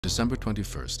December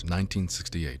 21st,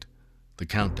 1968, the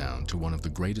countdown to one of the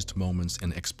greatest moments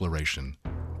in exploration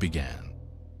began.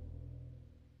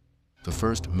 The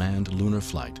first manned lunar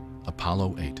flight,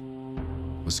 Apollo 8,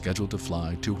 was scheduled to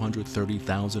fly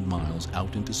 230,000 miles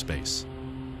out into space,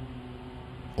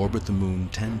 orbit the moon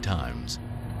 10 times,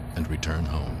 and return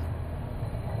home.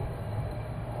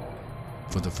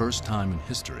 For the first time in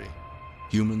history,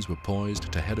 humans were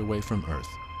poised to head away from Earth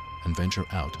and venture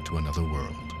out to another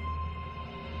world.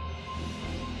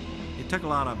 It took a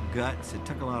lot of guts, it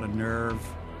took a lot of nerve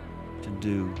to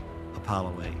do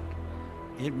Apollo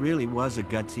 8. It really was a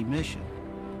gutsy mission.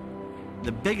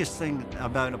 The biggest thing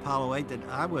about Apollo 8 that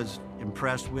I was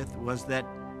impressed with was that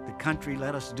the country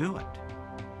let us do it.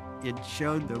 It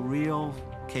showed the real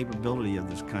capability of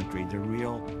this country, the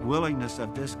real willingness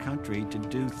of this country to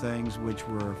do things which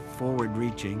were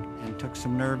forward-reaching and took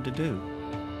some nerve to do.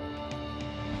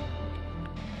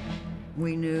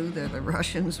 We knew that the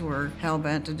Russians were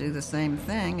hell-bent to do the same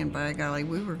thing, and by golly,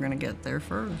 we were going to get there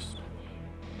first.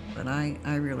 But I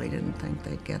really didn't think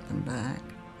they'd get them back.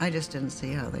 I just didn't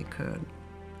see how they could.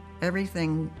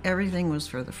 Everything was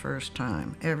for the first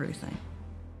time, everything.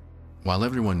 While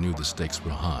everyone knew the stakes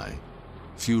were high,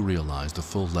 few realized the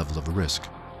full level of risk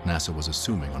NASA was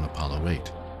assuming on Apollo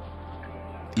 8.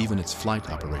 Even its flight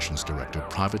operations director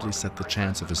privately set the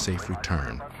chance of a safe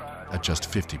return at just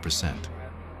 50%.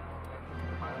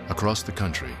 Across the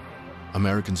country,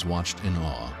 Americans watched in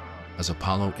awe as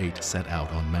Apollo 8 set out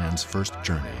on man's first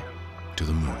journey to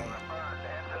the moon.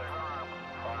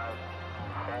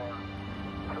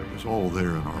 It was all there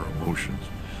in our emotions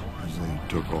as they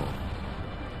took off.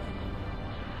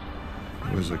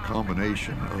 It was a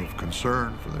combination of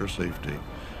concern for their safety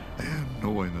and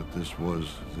knowing that this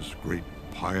was this great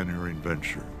pioneering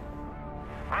venture.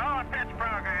 Roll pitch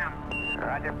program.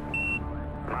 Roger.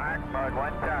 Mark, mode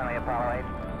 1 Charlie, Apollo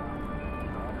 8.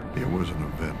 It was an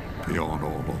event beyond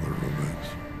all other events.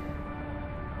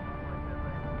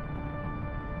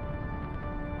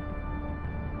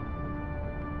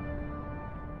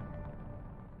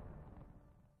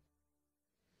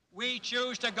 We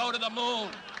choose to go to the moon.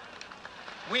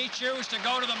 We choose to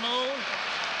go to the moon.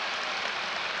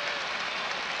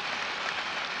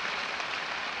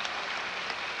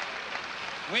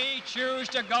 We choose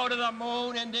to go to the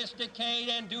moon in this decade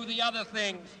and do the other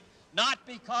things, not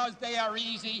because they are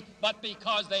easy, but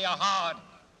because they are hard.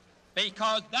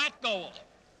 Because that goal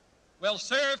will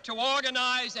serve to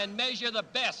organize and measure the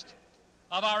best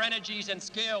of our energies and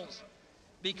skills.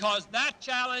 Because that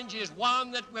challenge is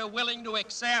one that we're willing to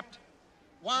accept,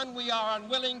 one we are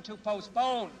unwilling to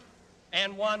postpone,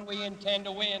 and one we intend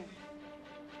to win.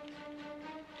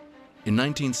 In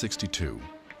 1962,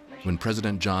 when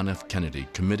President John F. Kennedy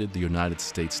committed the United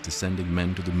States to sending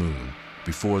men to the moon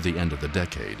before the end of the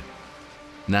decade,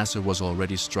 NASA was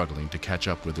already struggling to catch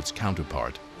up with its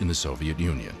counterpart in the Soviet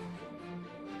Union.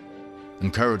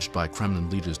 Encouraged by Kremlin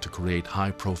leaders to create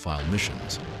high-profile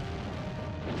missions,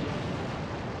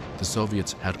 the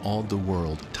Soviets had awed the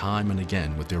world time and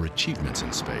again with their achievements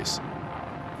in space.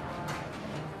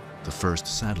 The first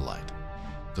satellite,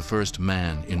 the first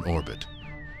man in orbit,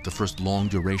 the first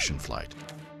long-duration flight,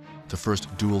 the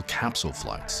first dual capsule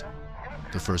flights,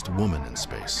 the first woman in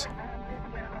space,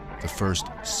 the first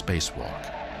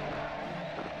spacewalk.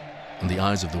 In the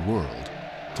eyes of the world,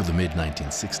 through the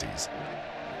mid-1960s,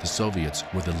 the Soviets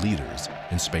were the leaders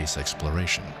in space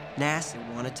exploration. NASA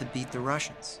wanted to beat the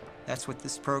Russians. That's what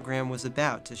this program was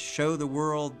about, to show the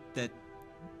world that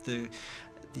the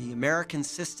American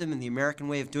system and the American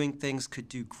way of doing things could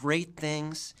do great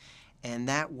things, and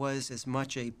that was as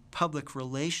much a public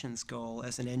relations goal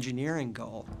as an engineering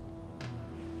goal.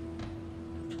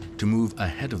 To move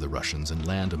ahead of the Russians and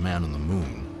land a man on the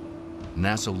moon,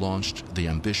 NASA launched the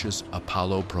ambitious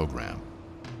Apollo program.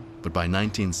 But by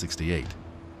 1968,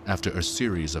 after a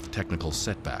series of technical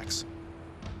setbacks,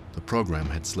 the program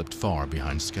had slipped far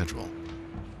behind schedule.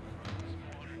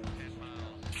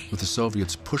 With the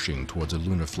Soviets pushing towards a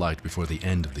lunar flight before the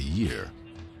end of the year,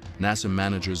 NASA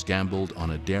managers gambled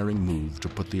on a daring move to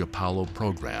put the Apollo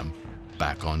program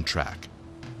back on track.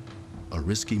 A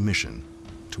risky mission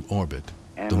to orbit the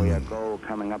moon. And we have goal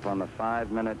coming up on the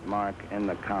 5-minute mark in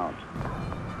the count.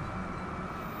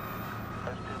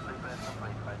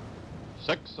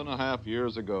 6.5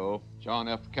 years ago, John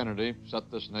F. Kennedy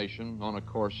set this nation on a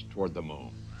course toward the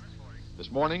moon. This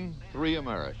morning, 3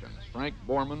 Americans, Frank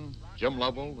Borman, Jim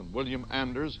Lovell, and William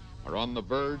Anders, are on the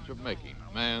verge of making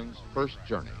man's first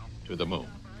journey to the moon.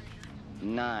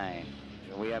 9.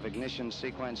 We have ignition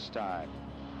sequence start.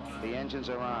 The engines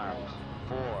are armed.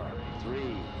 4, 3,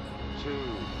 2, 1,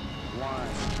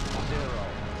 0.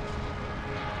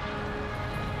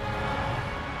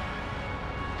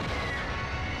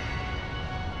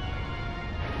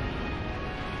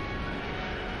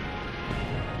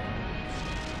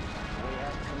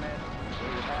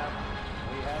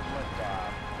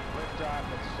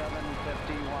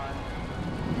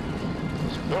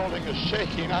 building is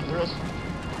shaking under us.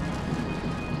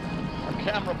 Our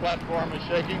camera platform is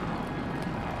shaking.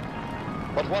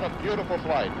 But what a beautiful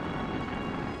flight.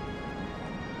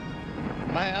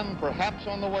 Man perhaps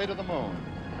on the way to the moon.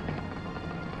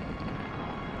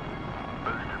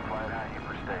 Booster flight out, you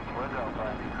for stage. We'll go,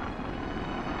 buddy.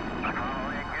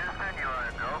 Apollo 8 Houston, you are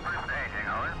a go for staging,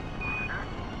 over.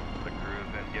 The crew's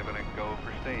been given a go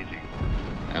for staging.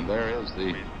 And there is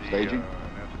the staging.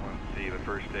 See the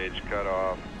first stage cut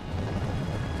off.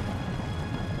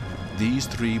 These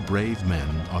three brave men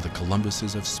are the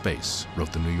Columbuses of space,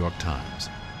 wrote the New York Times.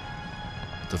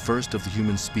 The first of the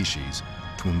human species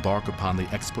to embark upon the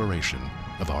exploration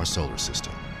of our solar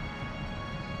system.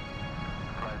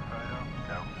 Flight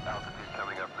no, altitude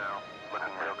coming up now.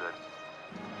 Looking real good.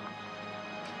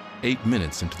 8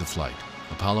 minutes into the flight,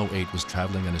 Apollo 8 was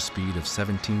traveling at a speed of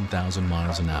 17,000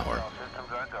 miles an hour. Systems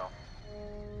are go.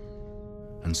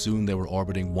 And soon they were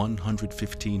orbiting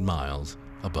 115 miles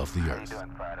above the How you Earth.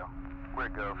 doing, Fido? We're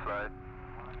go, flight.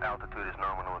 Altitude is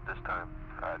nominal at this time.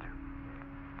 Roger.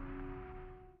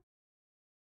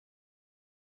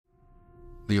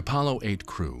 The Apollo 8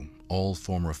 crew, all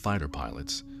former fighter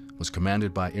pilots, was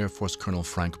commanded by Air Force Colonel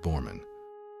Frank Borman.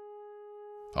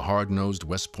 A hard-nosed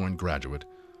West Point graduate,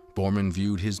 Borman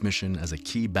viewed his mission as a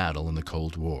key battle in the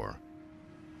Cold War.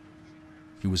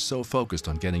 He was so focused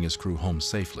on getting his crew home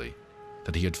safely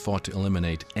that he had fought to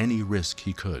eliminate any risk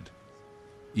he could,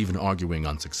 even arguing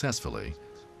unsuccessfully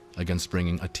against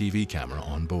bringing a TV camera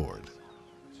on board.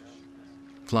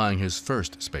 Flying his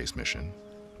first space mission,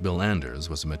 Bill Anders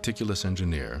was a meticulous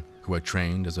engineer who had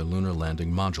trained as a lunar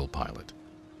landing module pilot.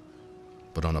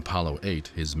 But on Apollo 8,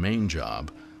 his main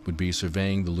job would be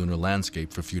surveying the lunar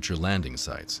landscape for future landing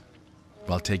sites,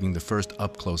 while taking the first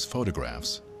up-close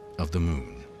photographs of the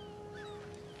moon.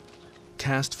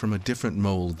 Cast from a different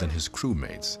mold than his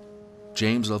crewmates,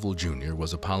 James Lovell Jr.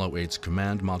 was Apollo 8's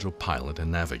command module pilot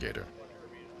and navigator.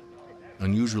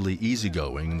 Unusually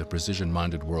easygoing in the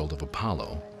precision-minded world of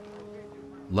Apollo,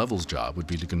 Lovell's job would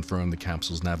be to confirm the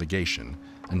capsule's navigation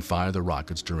and fire the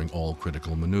rockets during all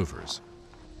critical maneuvers.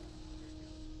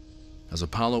 As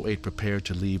Apollo 8 prepared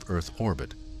to leave Earth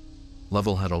orbit,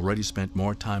 Lovell had already spent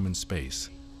more time in space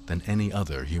than any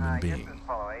other human being.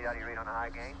 Apollo 8, how do you read on the high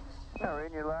gain? Yeah,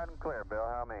 reading you loud and clear, Bill.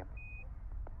 How me?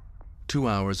 2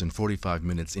 hours and 45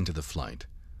 minutes into the flight,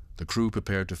 the crew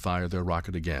prepared to fire their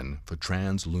rocket again for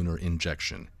trans-lunar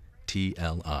injection,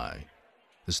 TLI,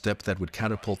 the step that would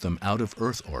catapult them out of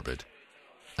Earth orbit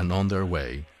and on their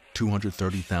way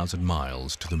 230,000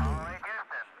 miles to the moon. Go ahead,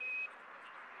 Houston.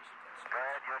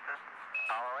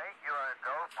 Apollo 8, you are a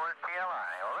go for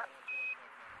TLI, over.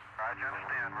 Roger,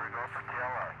 understand. We're a go for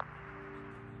TLI.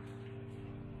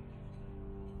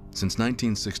 Since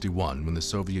 1961, when the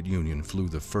Soviet Union flew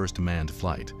the first manned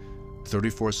flight,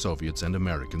 34 Soviets and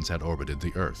Americans had orbited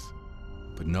the Earth,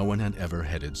 but no one had ever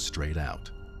headed straight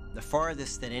out. The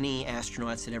farthest that any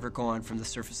astronauts had ever gone from the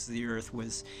surface of the Earth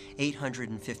was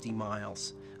 850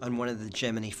 miles on one of the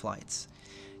Gemini flights.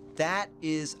 That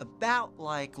is about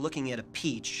like looking at a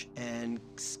peach and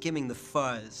skimming the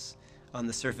fuzz on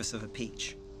the surface of a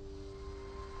peach.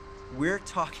 We're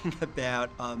talking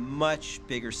about a much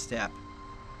bigger step.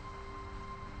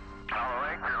 Apollo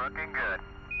 8, you're looking good.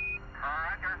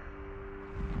 Roger.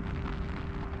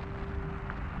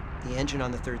 The engine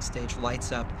on the third stage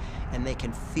lights up, and they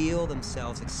can feel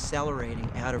themselves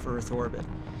accelerating out of Earth orbit.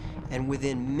 And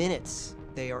within minutes,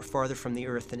 they are farther from the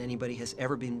Earth than anybody has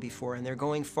ever been before, and they're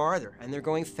going farther, and they're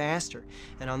going faster.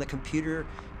 And on the computer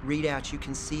readouts, you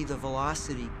can see the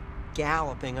velocity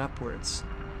galloping upwards.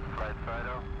 Flight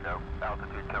Fido, no,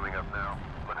 altitude coming up now.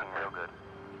 Looking real good.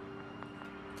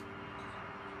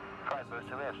 Flight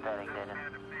booster, we have static data.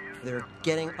 They're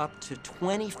getting up to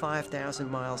 25,000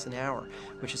 miles an hour,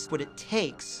 which is what it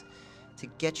takes to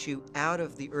get you out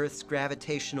of the Earth's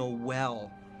gravitational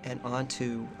well and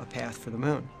onto a path for the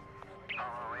moon.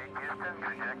 Apollo 8 Houston,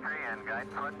 trajectory and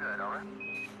guidance look good, over.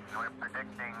 We're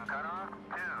predicting cutoff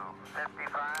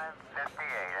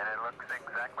 2:55:58, and it looks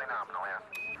exactly nominal here.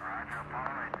 Roger,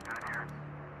 Apollo 8, good here.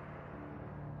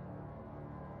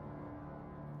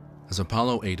 As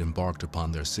Apollo 8 embarked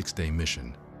upon their 6-day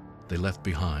mission, they left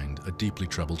behind a deeply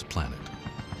troubled planet.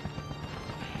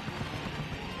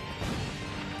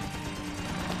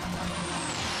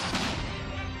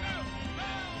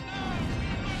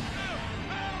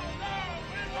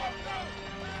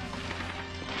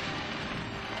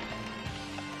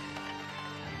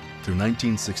 Through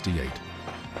 1968,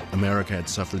 America had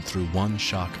suffered through one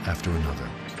shock after another.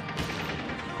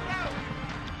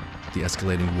 The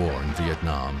escalating war in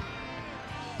Vietnam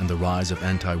and the rise of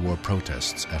anti-war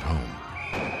protests at home.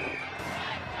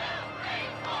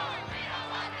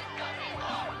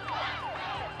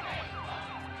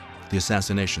 the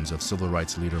assassinations of civil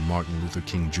rights leader Martin Luther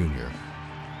King Jr.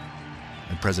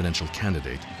 and presidential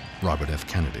candidate Robert F.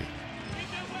 Kennedy,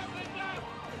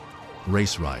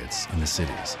 race riots in the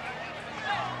cities,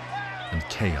 and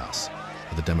chaos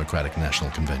at the Democratic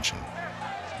National Convention.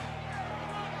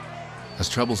 As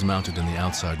troubles mounted in the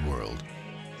outside world,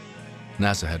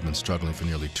 NASA had been struggling for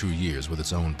nearly 2 years with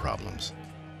its own problems.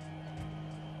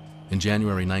 In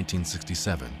January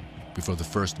 1967, before the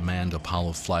first manned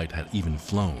Apollo flight had even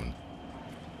flown,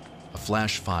 a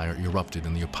flash fire erupted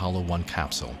in the Apollo 1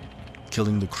 capsule,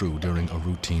 killing the crew during a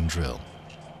routine drill.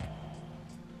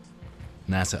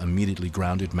 NASA immediately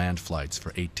grounded manned flights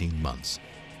for 18 months,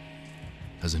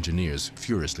 as engineers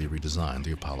furiously redesigned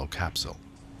the Apollo capsule.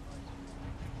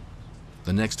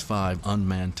 The next 5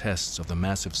 unmanned tests of the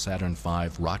massive Saturn V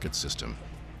rocket system,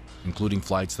 including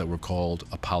flights that were called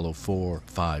Apollo 4,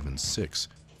 5, and 6,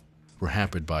 were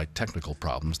hampered by technical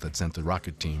problems that sent the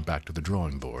rocket team back to the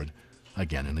drawing board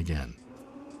again and again.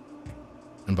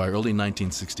 And by early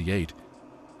 1968,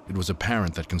 it was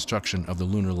apparent that construction of the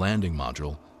lunar landing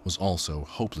module was also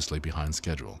hopelessly behind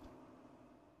schedule.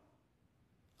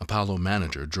 Apollo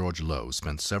manager George Low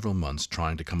spent several months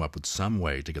trying to come up with some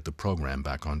way to get the program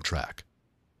back on track.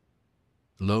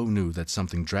 Low knew that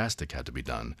something drastic had to be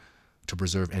done to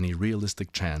preserve any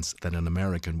realistic chance that an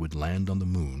American would land on the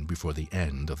moon before the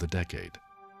end of the decade.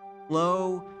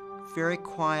 Low very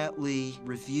quietly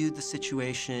reviewed the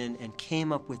situation and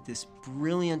came up with this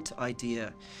brilliant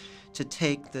idea to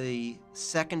take the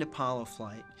second Apollo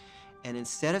flight and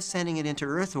instead of sending it into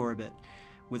Earth orbit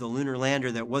with a lunar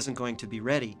lander that wasn't going to be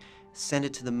ready, send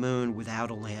it to the moon without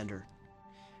a lander.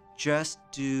 Just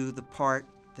do the part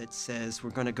that says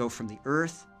we're going to go from the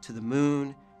Earth to the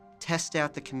moon, test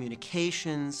out the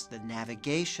communications, the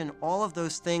navigation, all of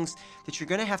those things that you're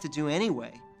going to have to do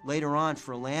anyway later on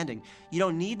for a landing. You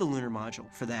don't need the lunar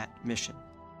module for that mission.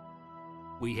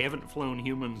 We haven't flown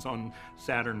humans on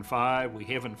Saturn V. We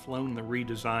haven't flown the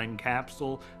redesigned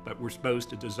capsule, but we're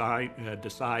supposed to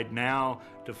decide now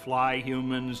to fly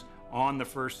humans on the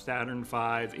first Saturn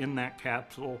V in that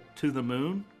capsule to the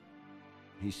moon.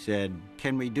 He said,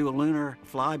 can we do a lunar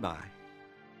flyby?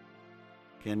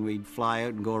 Can we fly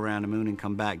out and go around the moon and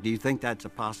come back? Do you think that's a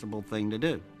possible thing to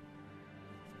do?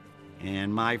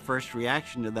 And my first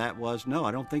reaction to that was, no,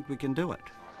 I don't think we can do it.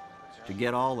 To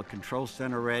get all the control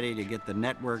center ready, to get the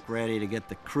network ready, to get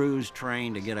the crews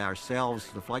trained, to get ourselves,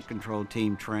 the flight control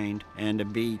team trained, and to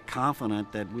be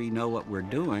confident that we know what we're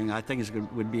doing, I think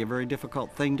it would be a very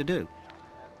difficult thing to do.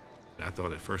 I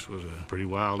thought at first it was a pretty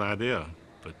wild idea,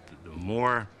 but the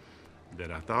more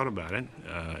that I thought about it,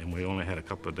 and we only had a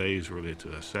couple of days really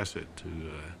to assess it,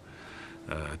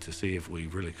 to see if we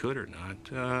really could or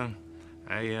not,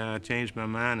 I changed my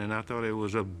mind and I thought it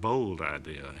was a bold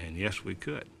idea, and yes, we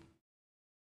could.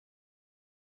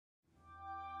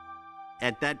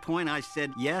 At that point, I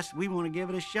said, yes, we want to give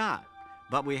it a shot,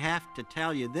 but we have to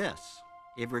tell you this.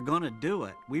 If we're going to do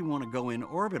it, we want to go in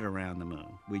orbit around the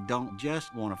moon. We don't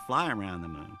just want to fly around the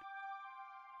moon.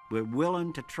 We're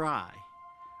willing to try.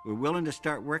 We're willing to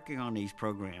start working on these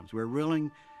programs. We're willing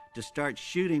to start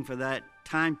shooting for that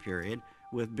time period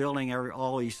with building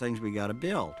all these things we got to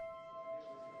build.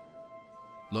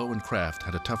 Low and Kraft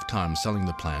had a tough time selling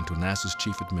the plan to NASA's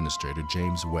chief administrator,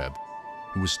 James Webb,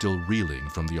 who was still reeling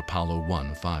from the Apollo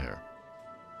 1 fire.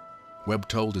 Webb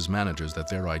told his managers that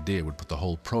their idea would put the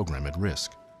whole program at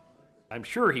risk. I'm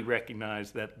sure he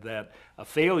recognized that a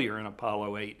failure in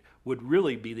Apollo 8 would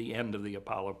really be the end of the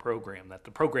Apollo program, that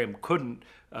the program couldn't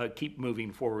keep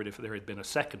moving forward if there had been a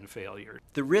second failure.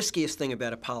 The riskiest thing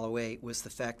about Apollo 8 was the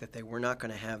fact that they were not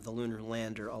going to have the lunar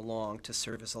lander along to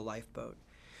serve as a lifeboat.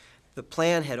 The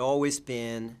plan had always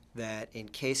been that in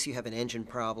case you have an engine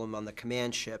problem on the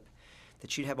command ship,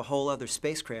 that you'd have a whole other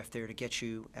spacecraft there to get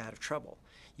you out of trouble.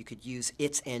 You could use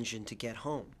its engine to get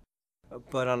home.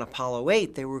 But on Apollo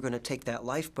 8, they were going to take that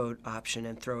lifeboat option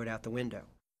and throw it out the window.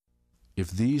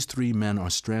 If these 3 men are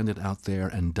stranded out there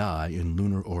and die in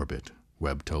lunar orbit,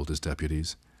 Webb told his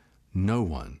deputies, no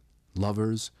one,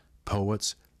 lovers,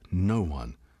 poets, no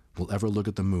one, will ever look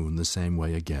at the moon the same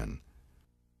way again.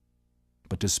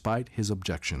 But despite his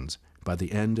objections, by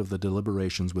the end of the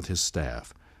deliberations with his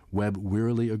staff, Webb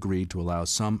wearily agreed to allow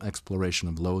some exploration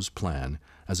of Low's plan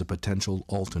as a potential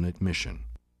alternate mission.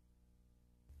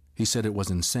 He said it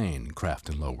was insane, Kraft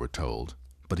and Low were told,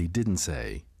 but he didn't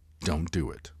say, don't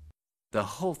do it. The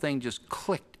whole thing just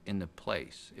clicked into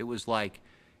place. It was like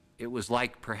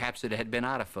perhaps it had been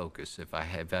out of focus if I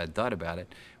had thought about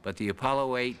it, but the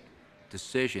Apollo 8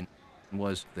 decision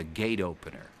was the gate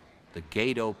opener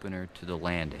to the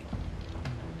landing.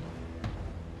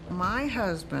 My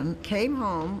husband came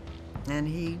home and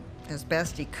he as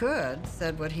best he could,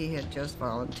 said what he had just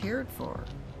volunteered for.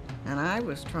 And I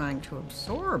was trying to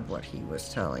absorb what he was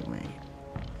telling me.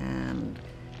 And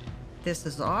this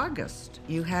is August.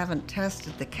 You haven't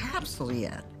tested the capsule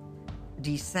yet.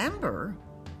 December?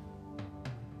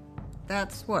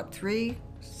 That's what, 3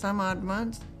 some odd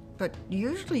months? But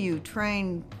usually you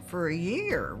train for a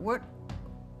year. What?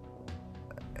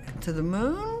 To the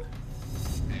moon?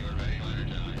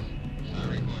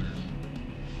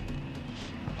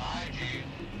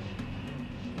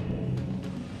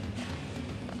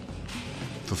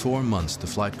 For 4 months, the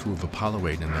flight crew of Apollo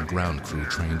 8 and their ground crew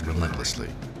trained relentlessly,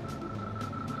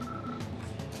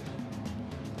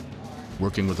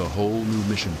 working with a whole new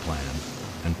mission plan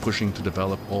and pushing to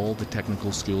develop all the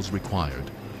technical skills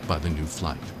required by the new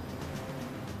flight.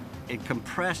 It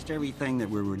compressed everything that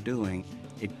we were doing.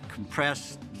 It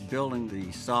compressed building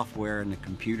the software and the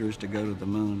computers to go to the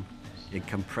moon. It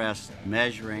compressed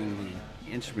measuring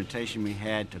the instrumentation we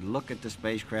had to look at the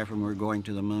spacecraft when we were going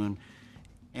to the moon.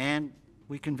 And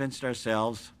we convinced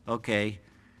ourselves, okay,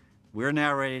 we're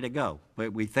now ready to go.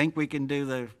 But we think we can do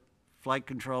the flight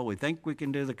control. We think we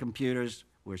can do the computers.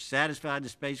 We're satisfied the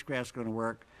spacecraft's going to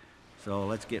work. So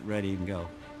let's get ready and go.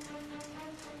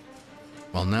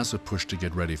 While NASA pushed to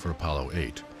get ready for Apollo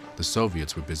 8, the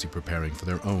Soviets were busy preparing for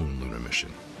their own lunar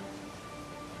mission.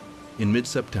 In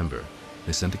mid-September,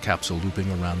 they sent a capsule looping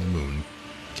around the moon,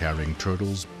 carrying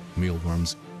turtles,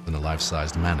 mealworms, and a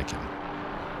life-sized mannequin.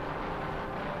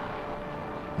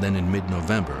 Then in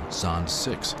mid-November, Zond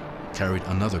 6 carried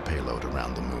another payload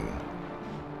around the moon.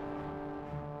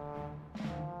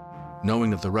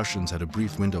 Knowing that the Russians had a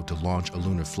brief window to launch a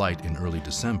lunar flight in early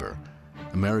December,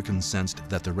 Americans sensed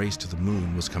that the race to the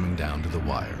moon was coming down to the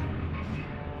wire.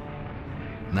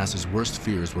 NASA's worst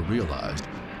fears were realized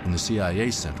when the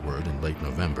CIA sent word in late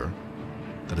November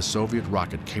that a Soviet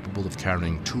rocket capable of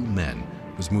carrying 2 men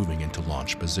was moving into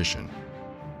launch position.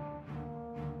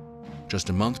 Just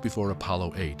a month before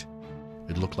Apollo 8,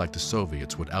 it looked like the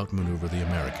Soviets would outmaneuver the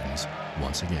Americans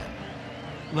once again.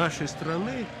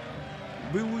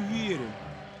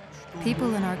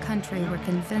 People in our country were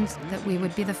convinced that we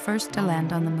would be the first to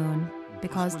land on the moon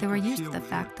because they were used to the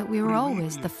fact that we were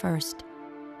always the first.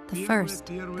 The first,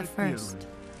 the first.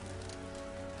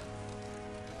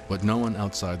 What no one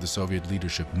outside the Soviet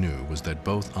leadership knew was that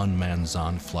both unmanned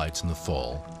Zond flights in the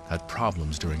fall had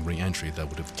problems during re-entry that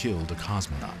would have killed a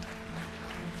cosmonaut.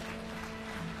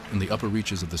 In the upper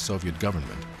reaches of the Soviet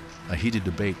government, a heated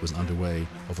debate was underway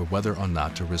over whether or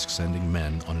not to risk sending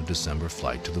men on a December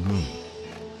flight to the moon.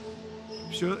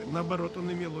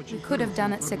 We could have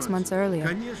done it 6 months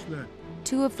earlier.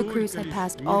 2 of the crews had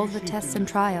passed all the tests and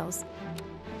trials.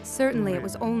 Certainly it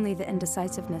was only the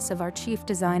indecisiveness of our chief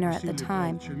designer at the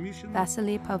time,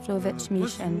 Vasily Pavlovich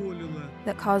Mishin,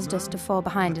 that caused us to fall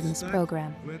behind in this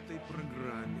program.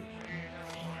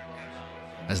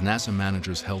 As NASA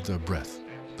managers held their breath,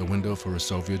 the window for a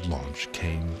Soviet launch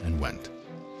came and went.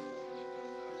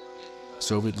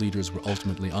 Soviet leaders were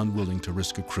ultimately unwilling to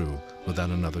risk a crew without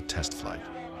another test flight.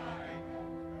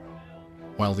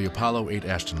 While the Apollo 8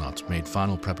 astronauts made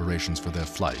final preparations for their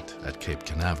flight at Cape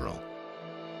Canaveral,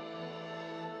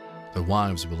 their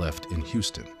wives were left in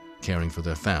Houston, caring for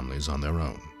their families on their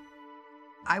own.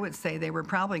 I would say they were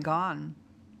probably gone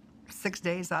 6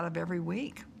 days out of every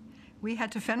week. We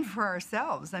had to fend for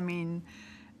ourselves. I mean,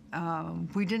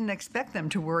 we didn't expect them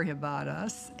to worry about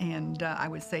us, and I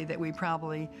would say that we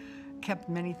probably kept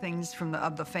many things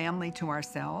of the family to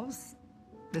ourselves.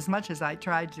 As much as I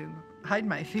tried to hide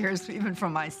my fears, even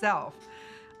from myself,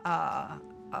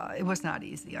 it was not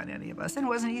easy on any of us, and it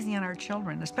wasn't easy on our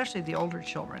children, especially the older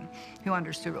children who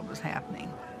understood what was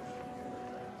happening.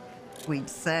 We'd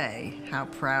say how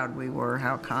proud we were,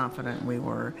 how confident we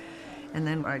were, and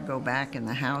then I'd go back in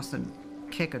the house and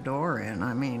kick a door in.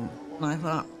 I mean, I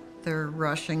thought, they're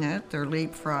rushing it, they're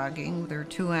leapfrogging, they're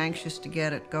too anxious to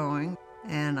get it going,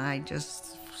 and I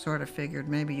just sort of figured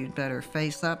maybe you'd better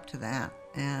face up to that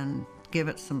and give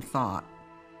it some thought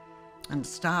and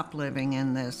stop living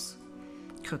in this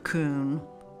cocoon,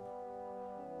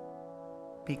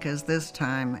 because this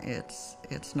time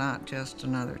it's not just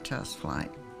another test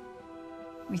flight.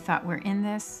 We thought, we're in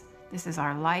this is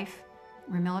our life,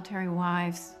 we're military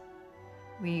wives,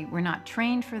 we're not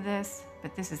trained for this,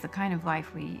 but this is the kind of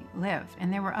life we live.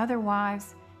 And there were other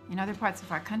wives in other parts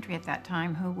of our country at that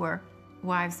time who were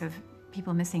wives of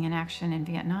people missing in action in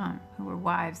Vietnam, who were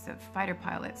wives of fighter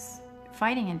pilots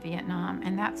fighting in Vietnam,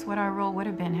 and that's what our role would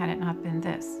have been had it not been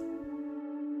this.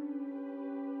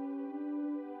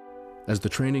 As the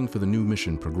training for the new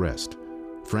mission progressed,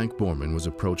 Frank Borman was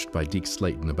approached by Deke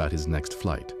Slayton about his next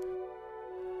flight.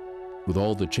 With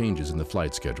all the changes in the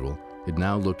flight schedule, it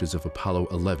now looked as if Apollo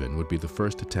 11 would be the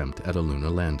first attempt at a lunar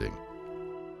landing.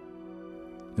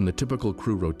 In the typical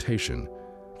crew rotation,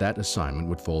 that assignment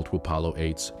would fall to Apollo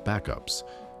 8's backups,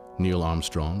 Neil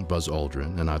Armstrong, Buzz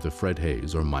Aldrin, and either Fred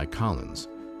Hayes or Mike Collins.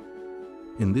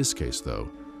 In this case,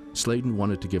 though, Slayton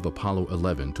wanted to give Apollo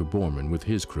 11 to Borman with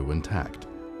his crew intact.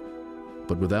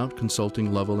 But without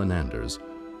consulting Lovell and Anders,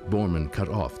 Borman cut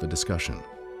off the discussion.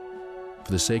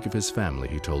 For the sake of his family,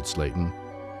 he told Slayton,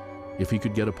 if he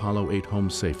could get Apollo 8 home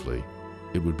safely,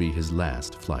 it would be his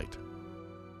last flight.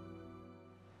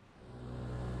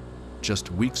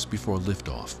 Just weeks before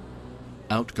liftoff,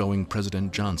 outgoing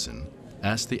President Johnson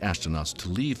asked the astronauts to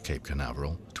leave Cape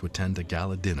Canaveral to attend a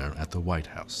gala dinner at the White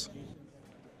House.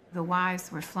 The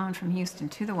wives were flown from Houston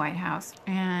to the White House,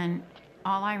 and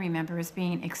all I remember is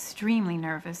being extremely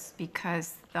nervous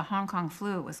because the Hong Kong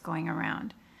flu was going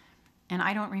around. And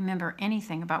I don't remember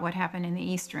anything about what happened in the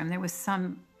East Room. There was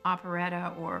some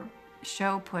operetta or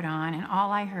show put on, and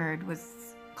all I heard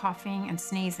was coughing and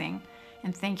sneezing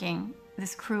and thinking,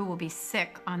 this crew will be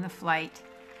sick on the flight.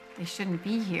 They shouldn't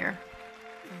be here.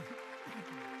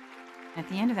 At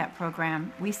the end of that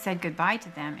program, we said goodbye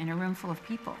to them in a room full of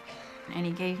people. And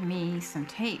he gave me some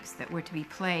tapes that were to be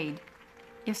played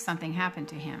if something happened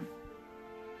to him.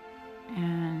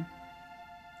 And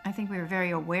I think we were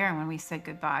very aware when we said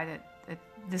goodbye that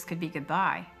this could be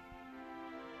goodbye.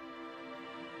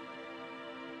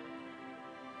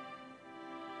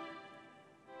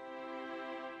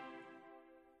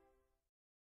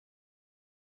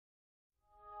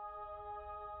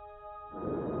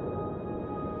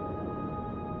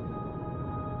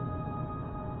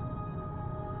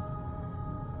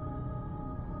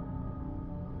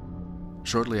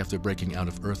 Shortly after breaking out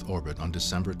of Earth orbit on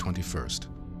December 21st,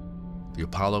 the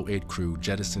Apollo 8 crew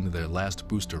jettisoned their last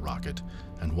booster rocket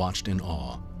and watched in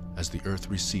awe as the Earth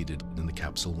receded in the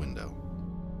capsule window.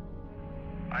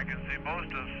 I can see most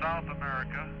of South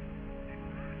America,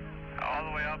 all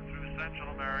the way up through Central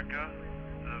America,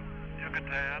 the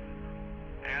Yucatan,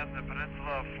 and the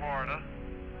peninsula of Florida.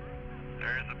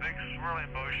 There's a big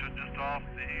swirling motion just off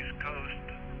the east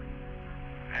coast.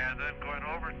 And then going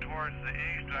over towards the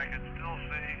east, I can still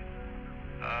see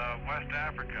West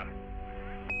Africa.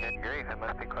 Good grief, it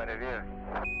must be quite a view.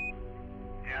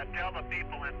 Yeah, tell the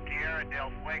people in Tierra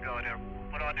del Fuego to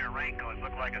put on their raincoats.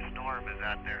 Look like a storm is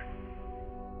out there.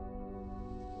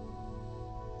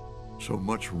 So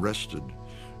much rested,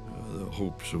 the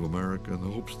hopes of America and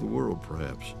the hopes of the world,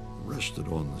 perhaps, rested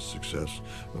on the success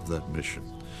of that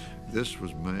mission. This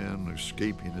was man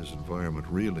escaping his environment,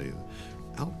 really,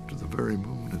 out to the very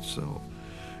moon itself,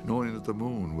 knowing that the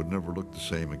moon would never look the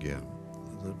same again,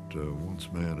 that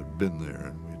once man had been there,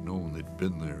 and we'd known they'd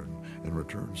been there and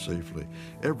returned safely.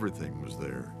 Everything was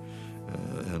there,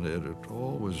 and it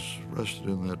always rested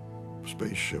in that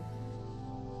spaceship.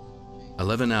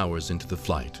 11 hours into the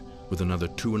flight, with another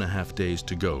 2.5 days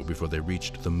to go before they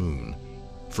reached the moon,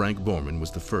 Frank Borman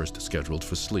was the first scheduled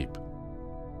for sleep.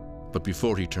 But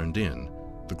before he turned in,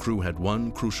 the crew had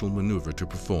one crucial maneuver to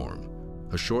perform,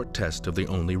 a short test of the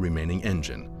only remaining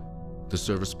engine, the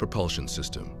Service Propulsion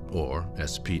System, or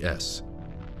SPS.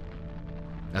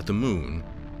 At the moon,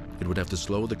 it would have to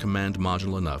slow the command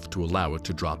module enough to allow it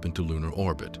to drop into lunar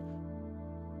orbit.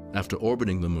 After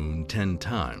orbiting the moon 10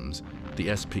 times, the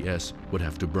SPS would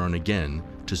have to burn again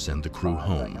to send the crew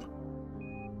home.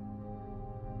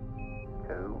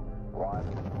 2,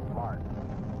 1, march.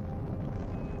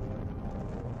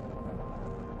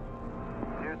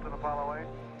 Houston, Apollo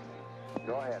 8.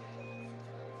 Go ahead.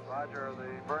 Roger, the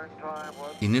burn time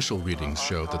was... Initial readings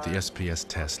showed that the SPS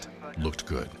test looked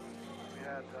good.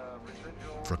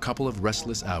 For a couple of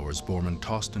restless hours, Borman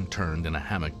tossed and turned in a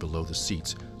hammock below the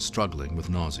seats, struggling with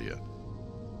nausea.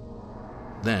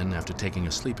 Then, after taking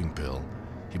a sleeping pill,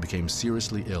 he became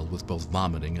seriously ill with both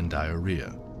vomiting and diarrhea.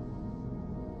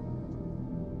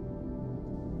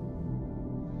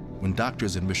 When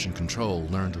doctors in Mission Control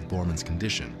learned of Borman's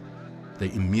condition,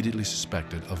 they immediately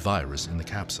suspected a virus in the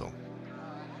capsule.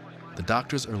 The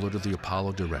doctors alerted the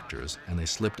Apollo directors, and they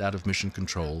slipped out of Mission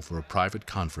Control for a private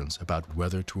conference about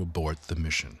whether to abort the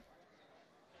mission.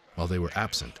 While they were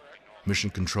absent, Mission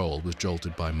Control was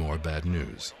jolted by more bad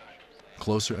news.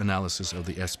 Closer analysis of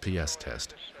the SPS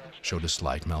test showed a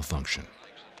slight malfunction.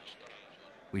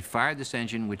 We fired this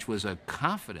engine, which was a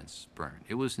confidence burn.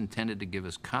 It was intended to give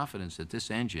us confidence that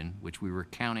this engine, which we were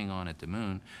counting on at the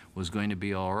moon, was going to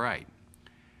be all right.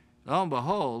 Lo and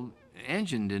behold, the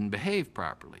engine didn't behave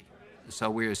properly. So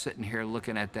we were sitting here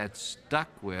looking at that, stuck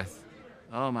with,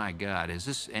 oh my God, is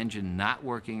this engine not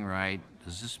working right?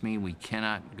 Does this mean we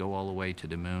cannot go all the way to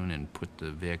the moon and put the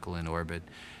vehicle in orbit?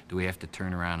 Do we have to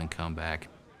turn around and come back?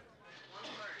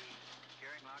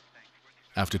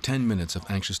 After 10 minutes of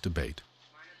anxious debate,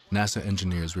 NASA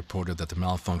engineers reported that the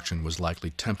malfunction was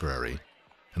likely temporary,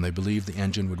 and they believed the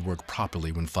engine would work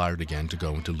properly when fired again to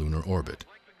go into lunar orbit.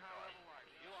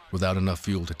 Without enough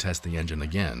fuel to test the engine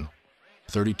again,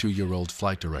 32-year-old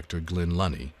flight director Glyn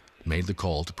Lunny made the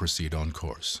call to proceed on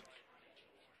course.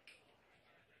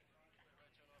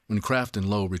 When Kraft and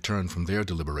Lowe returned from their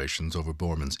deliberations over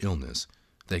Borman's illness,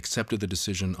 they accepted the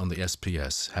decision on the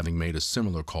SPS, having made a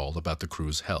similar call about the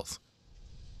crew's health.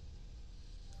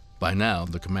 By now,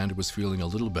 the commander was feeling a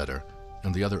little better,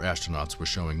 and the other astronauts were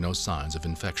showing no signs of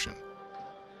infection.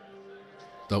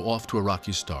 Though off to a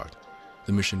rocky start,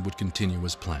 the mission would continue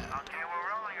as planned.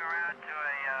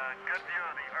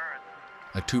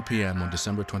 At 2 p.m. on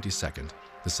December 22nd,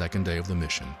 the second day of the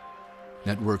mission,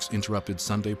 networks interrupted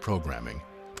Sunday programming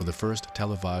for the first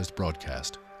televised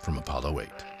broadcast from Apollo 8.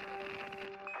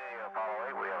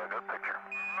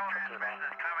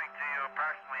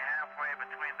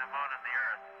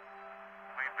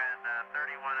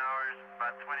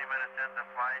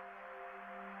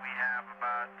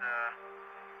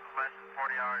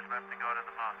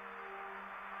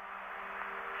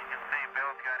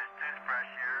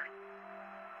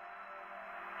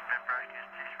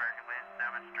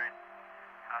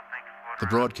 The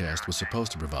broadcast was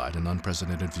supposed to provide an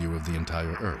unprecedented view of the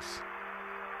entire Earth,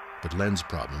 but lens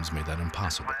problems made that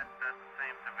impossible. I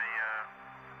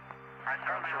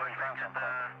certainly wish I could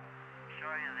show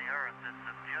you the Earth. It's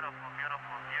a beautiful,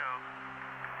 beautiful view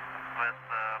with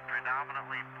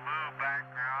predominantly blue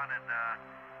background and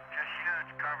just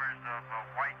huge covers of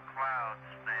white clouds.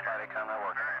 Very, very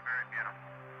beautiful.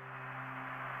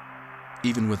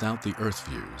 Even without the Earth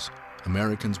views,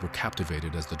 Americans were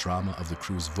captivated as the drama of the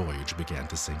crew's voyage began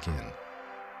to sink in. Happy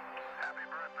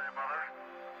birthday, Mother.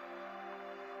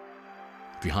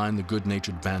 Behind the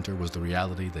good-natured banter was the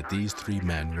reality that these three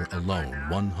men were alone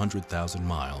 100,000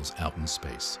 miles out in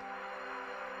space,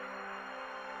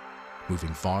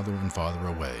 moving farther and farther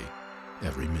away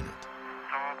every minute. So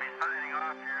I'll be signing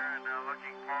off here and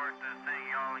looking forward to seeing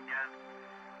you all again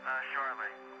shortly.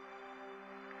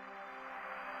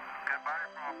 Goodbye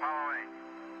from Apollo 8.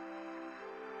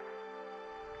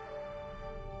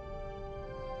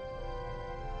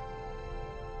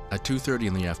 At 2:30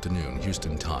 in the afternoon,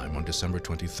 Houston time, on December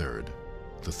 23rd,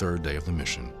 the third day of the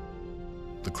mission,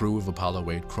 the crew of Apollo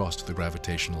 8 crossed the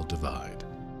gravitational divide.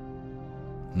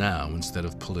 Now, instead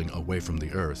of pulling away from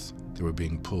the Earth, they were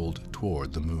being pulled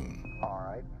toward the Moon. All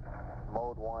right.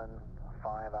 Mode 1,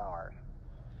 5 hours.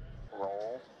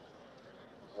 Roll.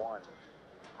 1.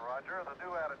 Roger. The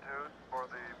new attitude for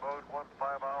the mode 1,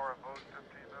 5 hour and mode 15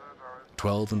 minutes are...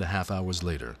 12 and a half hours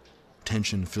later,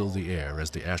 tension filled the air as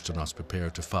the astronauts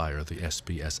prepared to fire the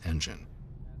SPS engine.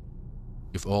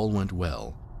 If all went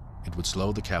well, it would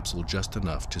slow the capsule just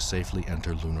enough to safely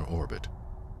enter lunar orbit.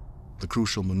 The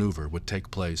crucial maneuver would take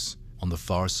place on the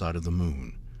far side of the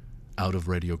Moon, out of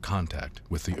radio contact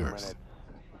with the Earth.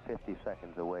 50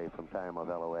 seconds away from time of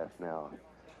LOS now.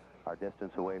 Our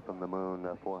distance away from the Moon,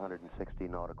 460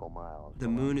 nautical miles. The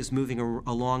Moon is moving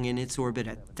along in its orbit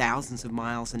at thousands of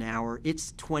miles an hour.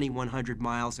 It's 2,100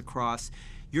 miles across.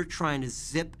 You're trying to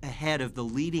zip ahead of the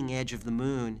leading edge of the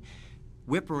Moon,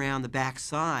 whip around the back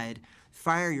side,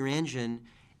 fire your engine,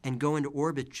 and go into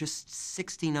orbit just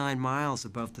 69 miles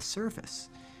above the surface.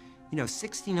 You know,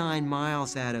 69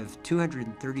 miles out of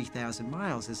 230,000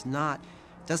 miles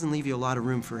doesn't leave you a lot of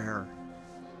room for error.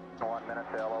 1 minute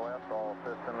to LOS, all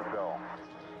systems go.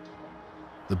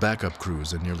 The backup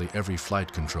crews and nearly every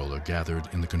flight controller gathered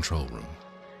in the control room.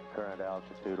 Current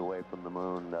altitude away from the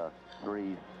Moon,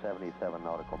 377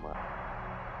 nautical miles.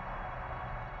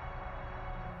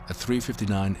 At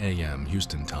 3:59 a.m.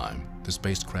 Houston time, the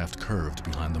spacecraft curved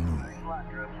behind the Moon. We'll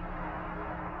see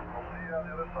you on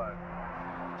the other side.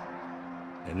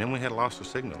 And then we had lost the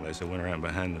signal as it went around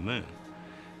behind the Moon.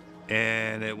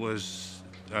 And it was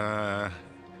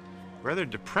rather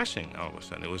depressing all of a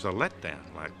sudden. It was a letdown,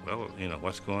 like, well, you know,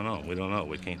 what's going on? We don't know.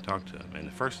 We can't talk to him. And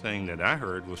the first thing that I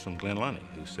heard was from Glyn Lunny,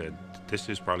 who said, this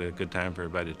is probably a good time for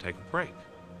everybody to take a break.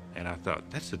 And I thought,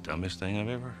 that's the dumbest thing I've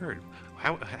ever heard.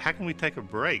 How can we take a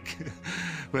break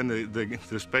when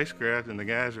the spacecraft and the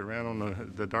guys are around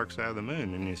on the dark side of the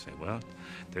Moon? And you say, well,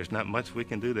 there's not much we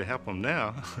can do to help them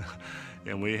now.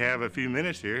 And we have a few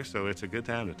minutes here, so it's a good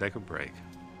time to take a break.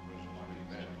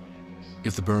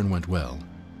 If the burn went well,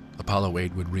 Apollo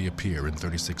 8 would reappear in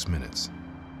 36 minutes.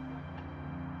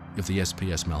 If the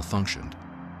SPS malfunctioned,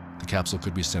 the capsule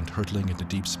could be sent hurtling into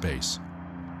deep space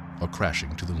or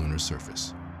crashing to the lunar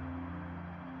surface.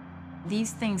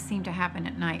 These things seem to happen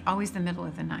at night, always the middle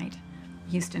of the night,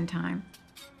 Houston time.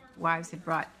 Wives had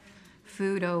brought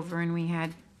food over and we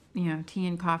had tea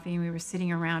and coffee, and we were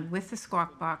sitting around with the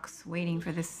squawk box waiting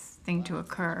for this thing to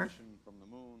occur.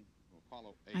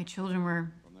 My children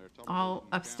were all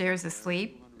upstairs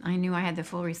asleep. I knew I had the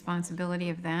full responsibility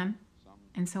of them,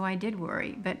 and so I did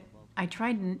worry. But I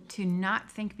tried to not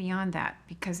think beyond that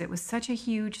because it was such a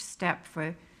huge step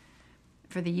for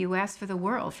the U.S., for the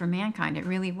world, for mankind. It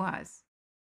really was.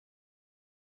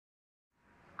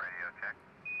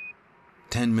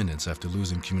 10 minutes after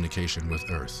losing communication with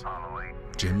Earth,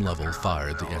 Jim Lovell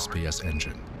fired the SPS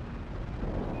engine.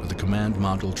 With the command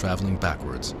module traveling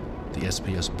backwards, the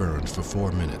SPS burned for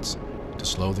 4 minutes to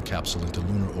slow the capsule into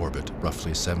lunar orbit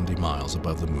roughly 70 miles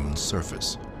above the moon's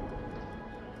surface.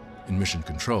 In mission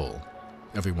control,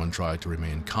 everyone tried to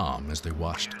remain calm as they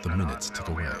watched the minutes tick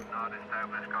away.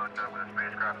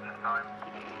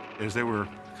 As they were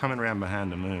coming around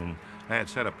behind the moon, I had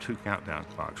set up 2 countdown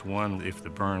clocks, one if the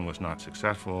burn was not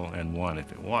successful and one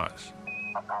if it was.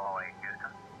 Apollo 8,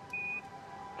 Houston.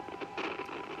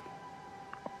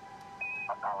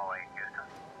 Apollo 8, Houston.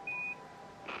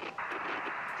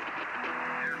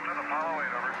 Houston, Apollo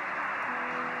 8, over.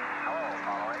 Hello,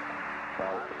 Apollo 8.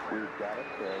 Well, we've got it.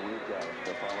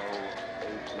 Apollo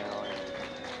 8 now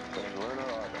in lunar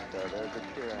orbit. There's a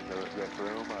cheer in this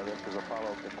room. This is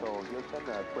Apollo Control Houston.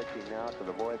 Switching now to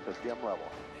the voice of Jim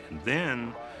Lovell. And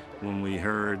then, when we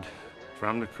heard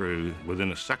from the crew,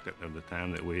 within a second of the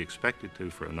time that we expected to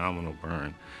for a nominal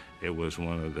burn, it was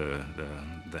one of the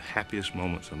happiest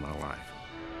moments of my life.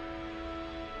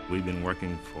 We've been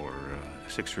working for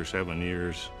 6 or 7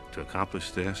 years to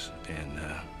accomplish this, and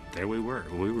there we were.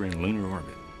 We were in lunar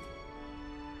orbit.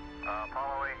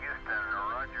 Apollo 8 Houston,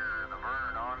 roger. The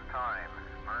burn on time.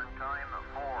 Burn time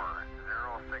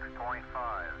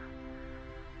 4:06.5.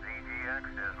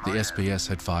 The SPS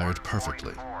had fired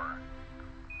perfectly.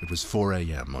 It was 4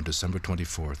 a.m. on December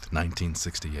 24th,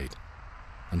 1968,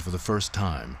 and for the first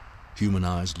time, human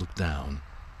eyes looked down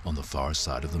on the far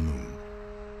side of the moon.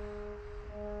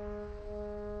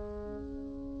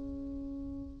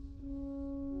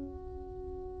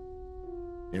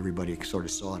 Everybody sort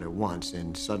of saw it at once,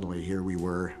 and suddenly here we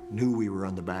were, knew we were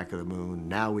on the back of the moon.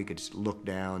 Now we could look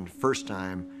down. First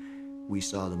time we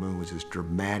saw the moon was this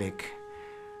dramatic,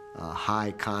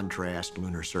 high contrast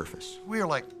lunar surface. We were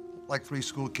like 3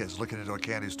 school kids looking into a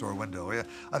candy store window.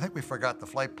 I think we forgot the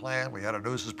flight plan. We had our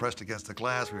noses pressed against the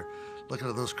glass. We were looking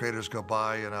at those craters go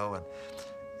by, and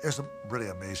it was a really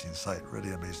amazing sight,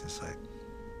 really amazing sight.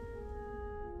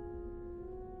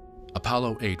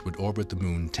 Apollo 8 would orbit the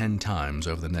moon 10 times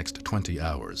over the next 20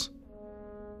 hours.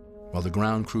 While the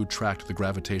ground crew tracked the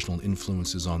gravitational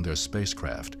influences on their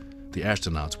spacecraft, the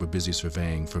astronauts were busy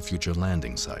surveying for future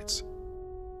landing sites.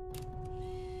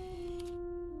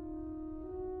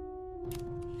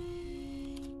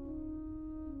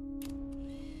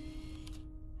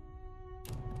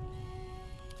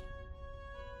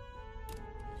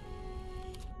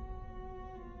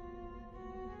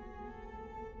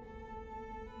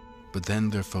 But then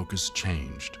their focus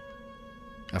changed.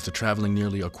 After traveling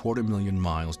nearly 250,000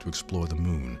 miles to explore the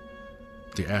moon,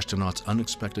 the astronauts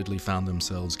unexpectedly found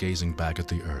themselves gazing back at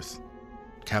the Earth,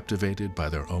 captivated by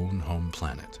their own home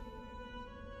planet.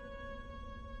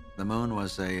 The moon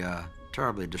was a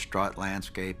terribly distraught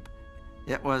landscape.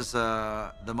 It was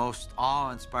the most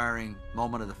awe-inspiring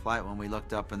moment of the flight when we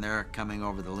looked up, and there coming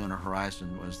over the lunar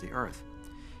horizon was the Earth.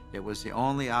 It was the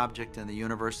only object in the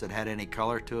universe that had any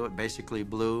color to it, basically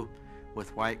blue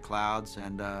with white clouds,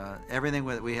 and everything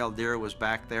that we held dear was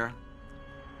back there.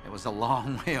 It was a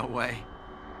long way away.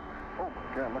 Oh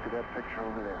my God, look at that picture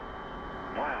over there.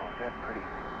 Wow, is that pretty.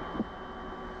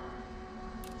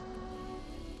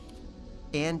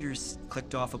 Anders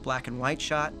clicked off a black and white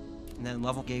shot, and then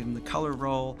Lovell gave him the color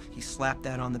roll. He slapped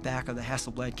that on the back of the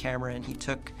Hasselblad camera, and he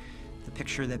took the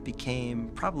picture that became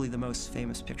probably the most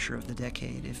famous picture of the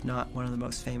decade, if not one of the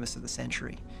most famous of the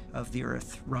century, of the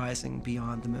Earth rising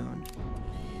beyond the moon.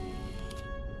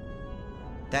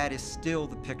 That is still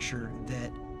the picture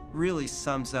that really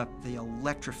sums up the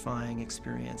electrifying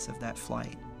experience of that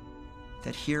flight.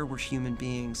 That here were human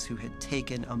beings who had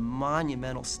taken a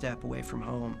monumental step away from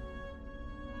home.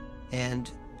 And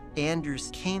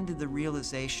Anders came to the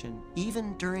realization,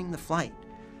 even during the flight,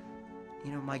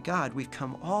 my God, we've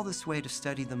come all this way to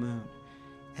study the moon,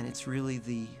 and it's really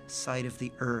the sight of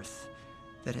the Earth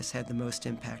that has had the most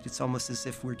impact. It's almost as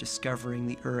if we're discovering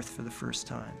the Earth for the first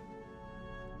time.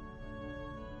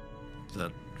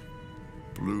 That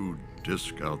blue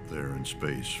disk out there in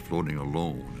space, floating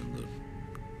alone in the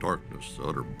darkness, the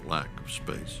utter black of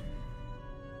space.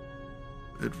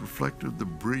 It reflected the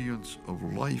brilliance of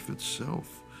life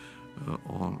itself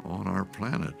on our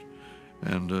planet,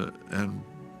 and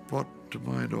brought to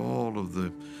mind all of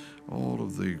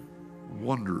the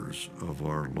wonders of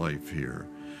our life here,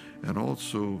 and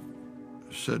also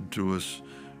said to us,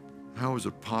 how is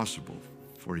it possible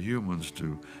for humans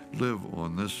to live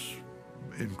on this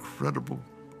incredible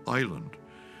island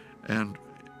and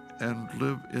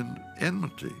live in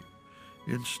enmity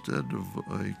instead of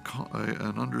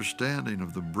an understanding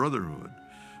of the brotherhood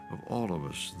of all of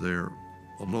us there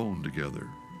alone together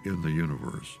in the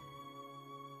universe.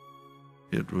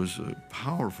 It was a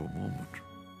powerful moment.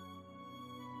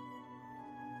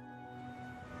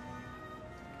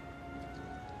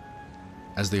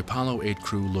 As the Apollo 8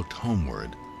 crew looked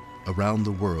homeward, around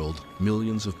the world,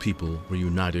 millions of people were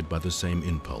united by the same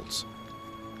impulse,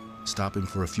 stopping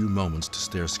for a few moments to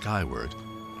stare skyward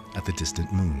at the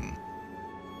distant moon.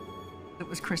 It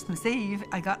was Christmas Eve.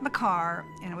 I got in the car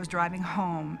and I was driving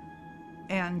home,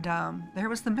 and there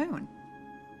was the moon.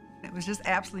 It was just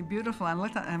absolutely beautiful. I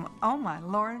looked at it and I'm, oh my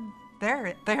Lord,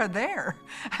 they are there.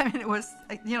 I mean, it was,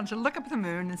 you know, to look up at the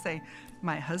moon and say,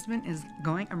 my husband is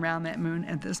going around that moon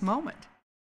at this moment.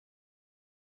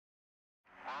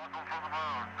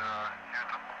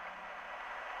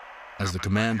 As the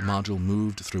command module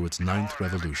moved through its 9th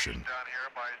revolution,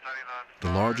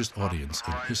 the largest audience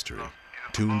in history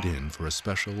tuned in for a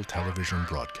special television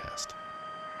broadcast.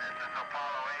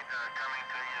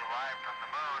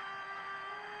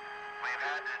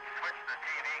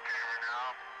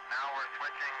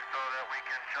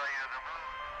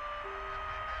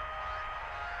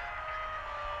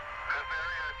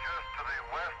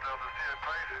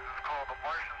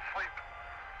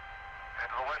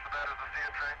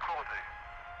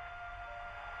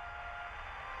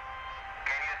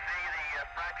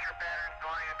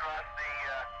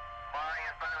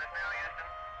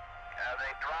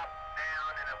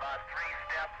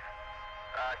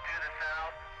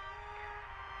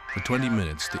 For 20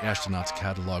 minutes, the astronauts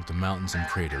cataloged the mountains and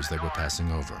craters they were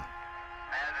passing over.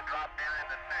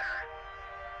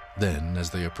 Then, as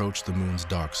they approached the moon's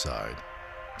dark side,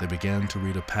 they began to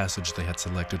read a passage they had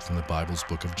selected from the Bible's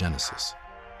book of Genesis,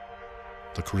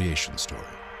 the creation story.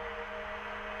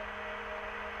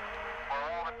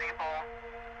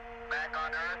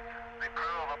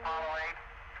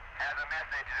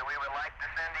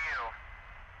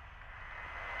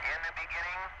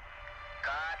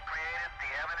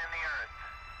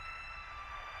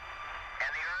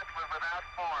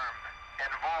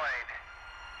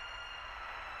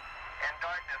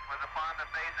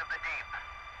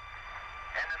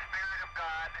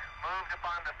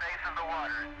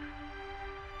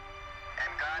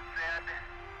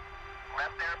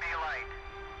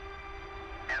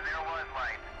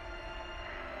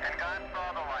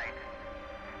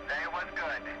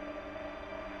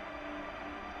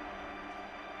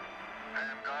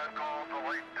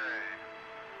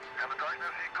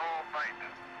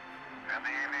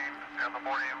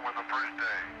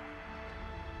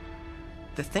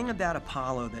 The thing about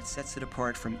Apollo that sets it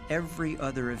apart from every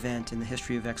other event in the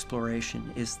history of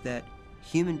exploration is that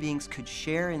human beings could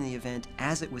share in the event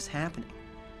as it was happening.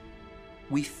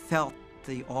 We felt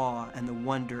the awe and the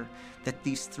wonder that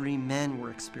these three men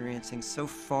were experiencing so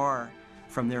far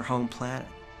from their home planet.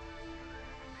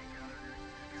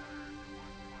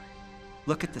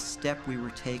 Look at the step we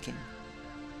were taking.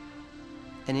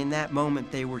 And in that moment,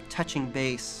 they were touching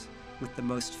base with the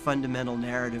most fundamental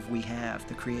narrative we have,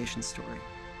 the creation story.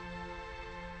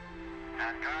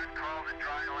 And God called the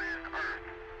dry land earth,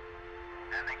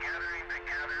 and the gathering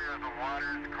together of the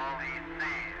waters called he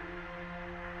seas.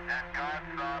 And God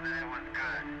saw that it was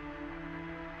good.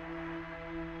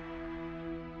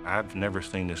 I've never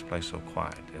seen this place so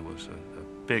quiet. It was a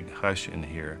big hush in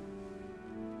here,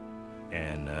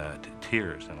 and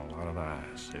tears in a lot of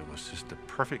eyes. It was just the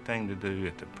perfect thing to do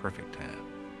at the perfect time.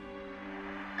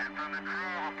 And from the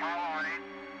crew of Apollo 8,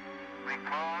 we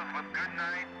close with good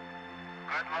night,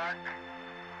 good luck,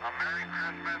 a Merry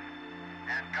Christmas,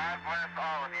 and God bless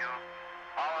all of you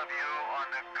on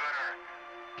the good earth.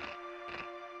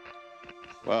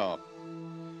 Well,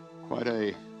 quite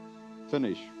a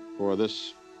finish for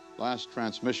this last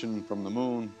transmission from the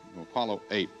moon, Apollo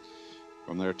 8.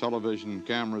 From their television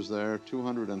cameras there,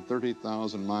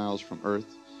 230,000 miles from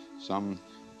Earth, some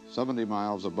 70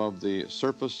 miles above the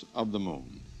surface of the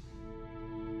moon.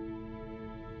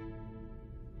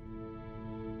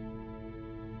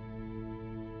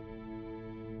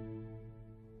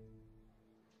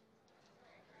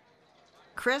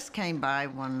 Chris came by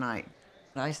one night.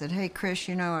 I said, hey, Chris,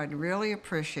 you know, I'd really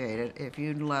appreciate it if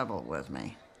you'd level with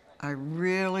me. I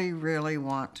really, really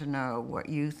want to know what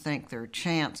you think their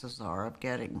chances are of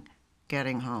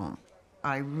getting home.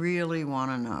 I really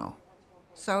want to know.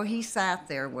 So he sat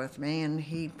there with me and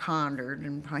he pondered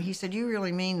and he said, "You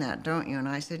really mean that, don't you?" And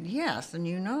I said, "Yes, and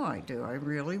you know I do. I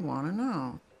really want to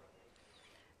know."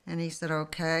 And he said,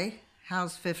 "Okay,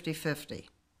 how's 50-50?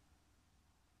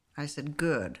 I said,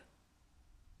 "Good.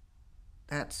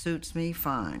 That suits me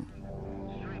fine."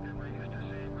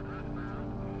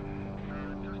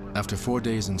 After 4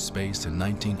 days in space and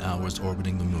 19 hours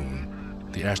orbiting the moon,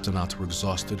 the astronauts were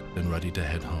exhausted and ready to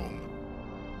head home.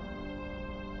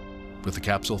 With the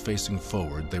capsule facing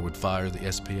forward, they would fire the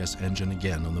SPS engine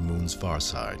again on the moon's far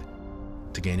side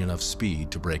to gain enough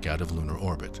speed to break out of lunar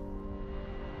orbit.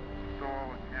 Stow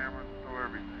all the cameras, stow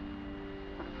everything.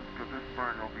 Because this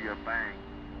burn will be a bang.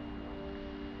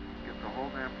 Get the whole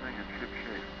damn thing in ship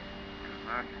shape. Because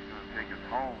now she's going to take us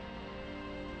home.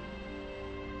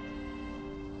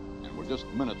 And we're just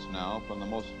minutes now from the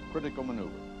most critical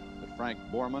maneuver that Frank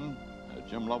Borman,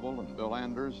 Jim Lovell, and Bill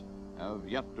Anders have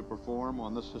yet to perform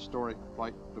on this historic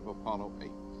flight of Apollo 8.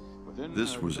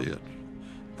 This was it.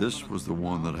 This was the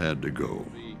one that had to go.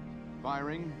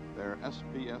 Firing their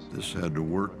SPS. This had to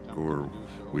work or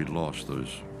we'd lost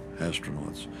those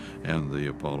astronauts and the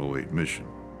Apollo 8 mission.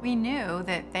 We knew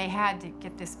that they had to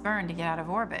get this burn to get out of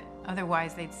orbit.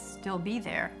 Otherwise, they'd still be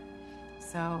there.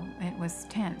 So it was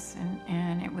tense,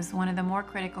 and it was one of the more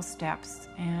critical steps,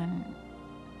 and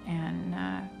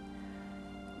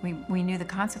we knew the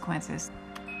consequences.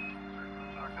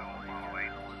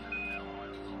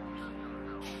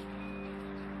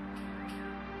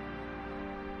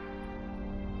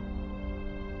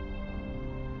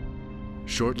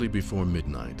 Shortly before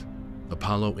midnight,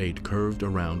 Apollo 8 curved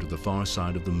around to the far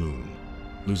side of the moon,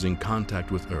 losing contact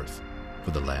with Earth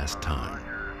for the last time.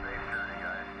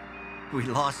 We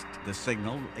lost the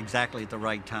signal exactly at the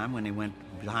right time when they went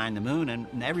behind the moon,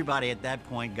 and everybody at that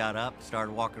point got up,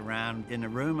 started walking around in the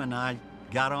room, and I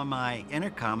got on my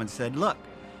intercom and said, "Look,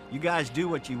 you guys do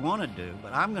what you want to do,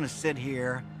 but I'm going to sit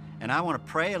here and I want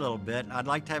to pray a little bit. I'd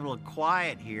like to have a little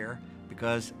quiet here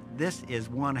because this is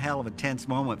one hell of a tense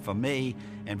moment for me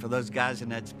and for those guys in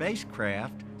that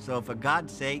spacecraft. So for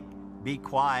God's sake, be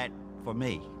quiet for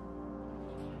me."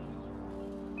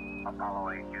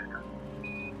 Apollo 8, Houston.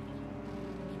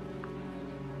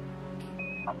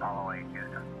 Apollo 8,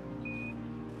 Houston.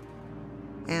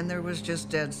 And there was just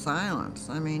dead silence.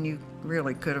 I mean, you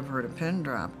really could have heard a pin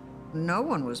drop. No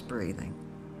one was breathing.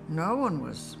 No one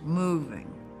was moving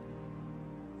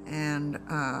and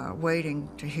waiting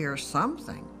to hear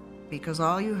something, because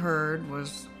all you heard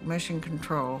was Mission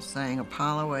Control saying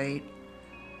Apollo 8.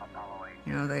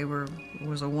 You know, it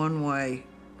was a one-way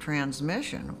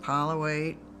transmission. Apollo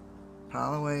 8,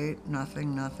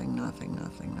 nothing, nothing, nothing,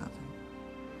 nothing, nothing.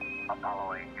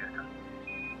 Apollo 8, Houston.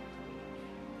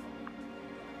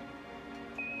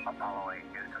 Apollo 8,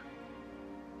 Houston.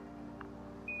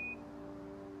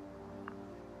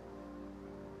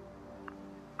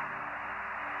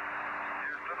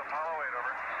 Houston, Apollo 8,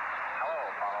 over. Hello,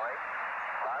 Apollo 8.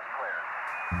 Loud clear.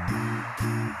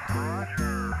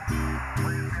 Roger.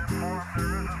 Please be informed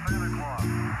there is a Santa Claus.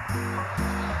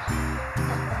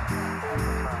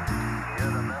 Yeah,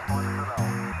 the net wants to know.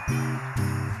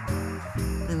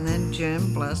 And then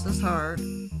Jim, bless his heart,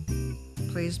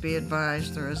 "Please be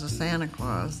advised there is a Santa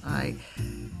Claus." I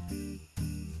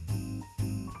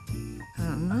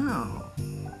don't know.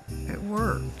 It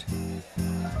worked.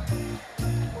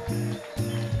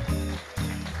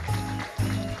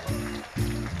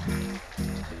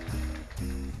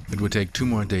 It would take 2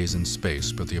 more days in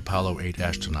space, but the Apollo 8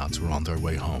 astronauts were on their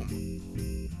way home.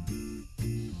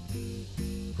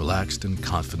 Relaxed and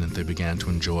confident, they began to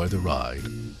enjoy the ride,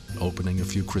 opening a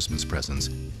few Christmas presents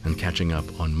and catching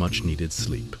up on much-needed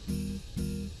sleep.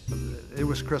 It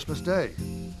was Christmas Day,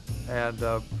 and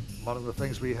one of the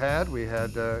things we had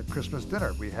Christmas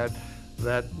dinner. We had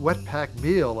that wet-packed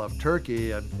meal of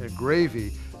turkey and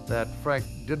gravy that Frank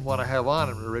didn't want to have on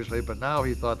it originally, but now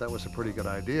he thought that was a pretty good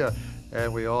idea,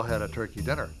 and we all had a turkey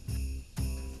dinner.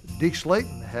 Deke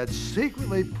Slayton had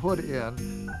secretly put in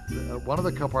one of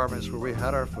the compartments where we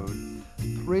had our food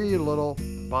 3 little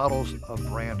bottles of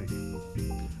brandy.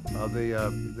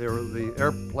 They were the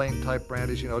airplane type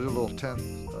brandies, you know, just a little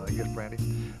tin, gift brandy.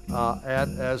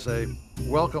 And as a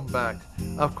welcome back,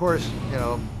 of course, you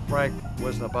know, Frank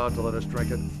wasn't about to let us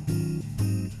drink it.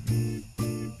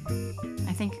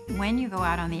 I think when you go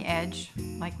out on the edge,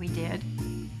 like we did,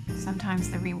 sometimes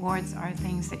the rewards are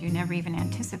things that you never even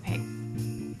anticipate.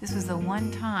 This was the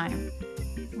one time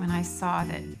when I saw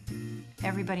that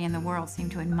everybody in the world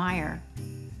seemed to admire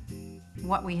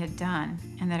what we had done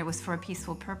and that it was for a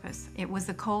peaceful purpose. It was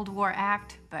a Cold War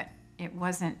act, but it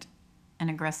wasn't an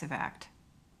aggressive act.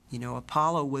 You know,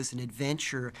 Apollo was an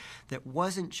adventure that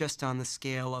wasn't just on the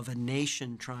scale of a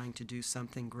nation trying to do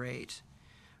something great,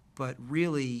 but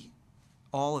really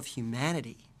all of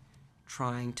humanity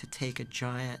trying to take a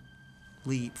giant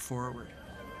leap forward.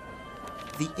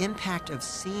 The impact of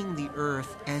seeing the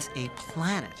Earth as a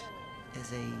planet,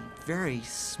 as a very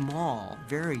small,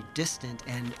 very distant,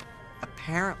 and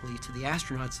apparently to the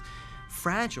astronauts,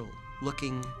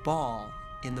 fragile-looking ball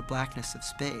in the blackness of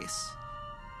space.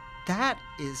 That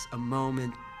is a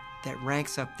moment that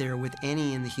ranks up there with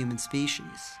any in the human species.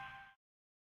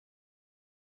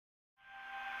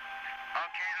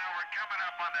 Okay, now we're coming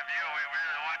up on the view. We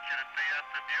really want you to see us,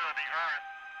 the view of the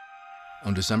Earth.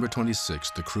 On December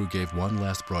 26th, the crew gave one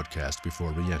last broadcast before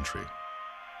re-entry.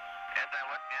 As I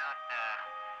look down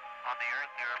on the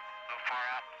Earth here, so far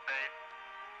out in space,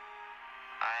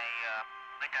 I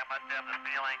think I must have the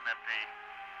feeling that the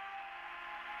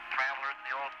travelers in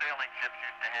the old sailing ships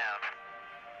used to have.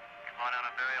 We're going on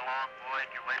a very long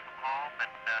voyage away from home,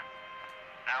 and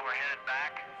now we're headed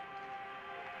back.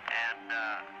 And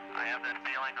I have that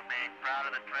feeling of being proud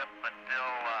of the trip, but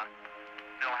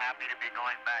still happy to be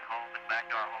going back home and back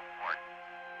to our home port.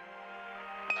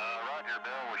 Roger,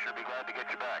 Bill. We should be glad to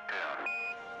get you back, too.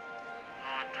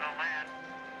 Well, until then,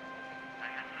 I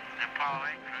guess this is the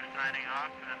Apollo 8 crew signing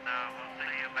off, and we'll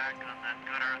see you back on that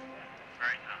good Earth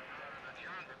very soon.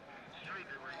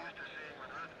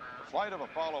 The flight of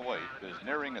Apollo 8 is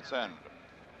nearing its end.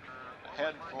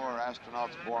 Ahead for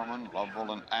astronauts Borman,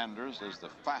 Lovell, and Anders is the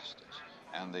fastest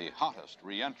and the hottest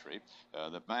re-entry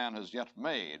that man has yet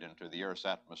made into the Earth's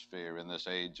atmosphere in this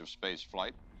age of space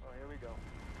flight. Oh, here we go.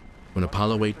 When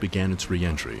Apollo 8 began its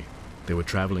re-entry, they were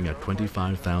traveling at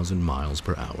 25,000 miles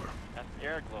per hour. That's the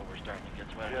air glow we're starting to get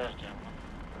sweated out, gentlemen.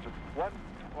 What?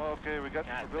 Well, okay, we got...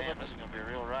 God damn, this is going to be a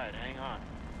real ride. Hang on.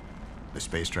 The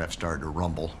spacecraft started to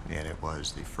rumble, and it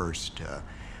was the first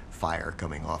fire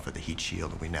coming off of the heat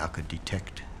shield, and we now could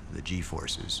detect the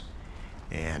G-forces.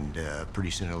 And pretty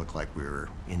soon it looked like we were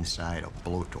inside a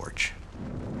blowtorch.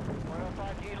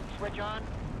 105 G, switch on.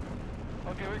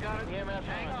 Okay, we got it. EMS,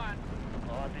 hang on.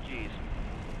 Oh, the G's.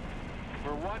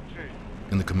 For what G?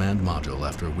 In the command module,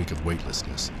 after a week of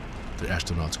weightlessness, the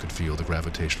astronauts could feel the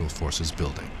gravitational forces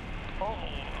building. Oh,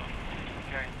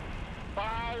 okay.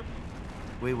 5.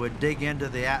 We would dig into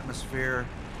the atmosphere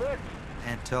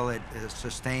until it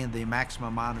sustained the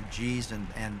maximum amount of G's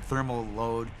and thermal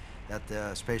load that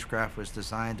the spacecraft was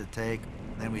designed to take.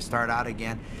 Then we start out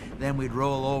again. Then we'd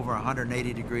roll over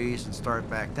 180 degrees and start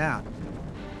back down.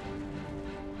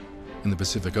 In the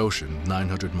Pacific Ocean,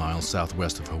 900 miles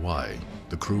southwest of Hawaii,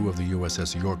 the crew of the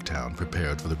USS Yorktown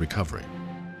prepared for the recovery.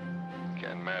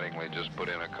 Ken Mattingly just put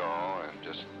in a call and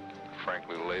just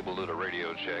frankly labeled it a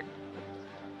radio check.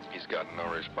 He's gotten no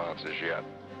responses yet.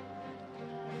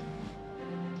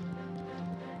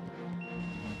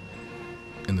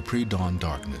 In the pre-dawn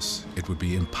darkness, it would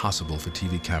be impossible for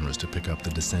TV cameras to pick up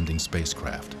the descending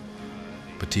spacecraft.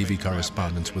 But TV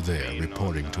correspondents were there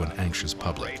reporting to an anxious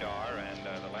public.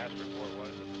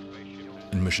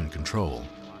 In Mission Control,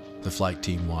 the flight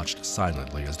team watched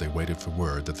silently as they waited for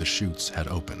word that the chutes had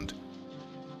opened.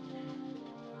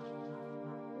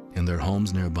 In their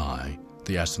homes nearby,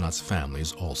 the astronauts'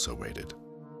 families also waited.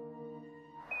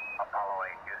 Apollo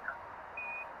 8, Houston.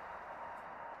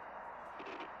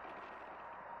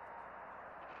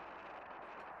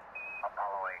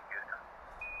 Apollo 8,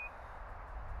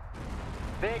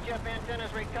 Houston. VHF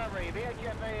antennas recovery.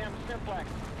 VHF AM simplex.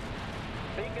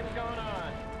 Beacon's going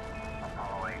on.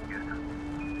 Apollo 8, Houston.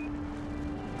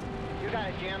 You got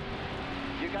it, Jim.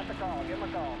 You got the call. Give him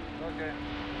a call. Okay.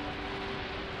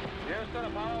 Houston,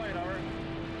 Apollo 8, over.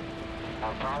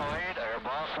 Apollo 8, Air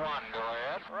Boss 1, go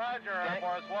ahead. Roger, Air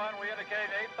Force 1. We indicate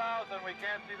 8,000. We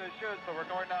can't see the chutes, but we're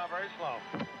going down very slow.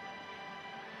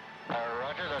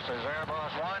 Roger, this is Air Boss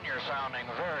 1. You're sounding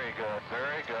very good,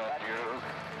 very good. You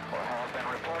have been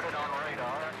reported on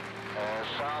radar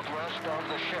southwest of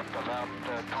the ship, about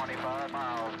 25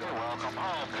 miles. Welcome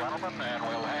home, gentlemen, and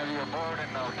we'll have you aboard in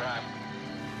no time.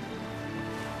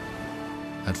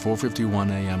 At 4:51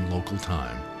 a.m. local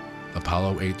time,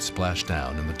 Apollo 8 splashed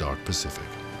down in the dark Pacific.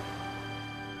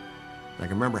 I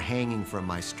can remember hanging from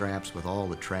my straps with all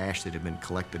the trash that had been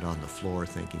collected on the floor,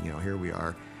 thinking, you know, here we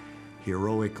are,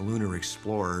 heroic lunar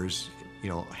explorers, you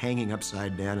know, hanging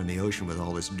upside down in the ocean with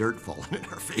all this dirt falling in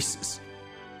our faces.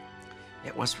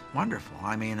 It was wonderful.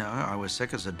 I mean, I was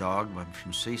sick as a dog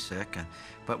from seasick,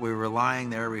 but we were lying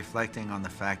there reflecting on the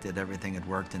fact that everything had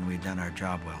worked and we'd done our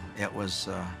job well. It was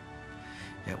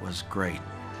great.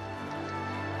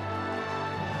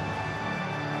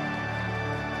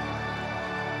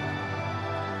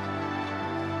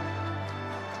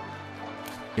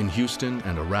 In Houston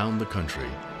and around the country,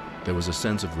 there was a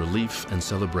sense of relief and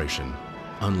celebration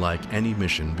unlike any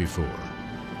mission before.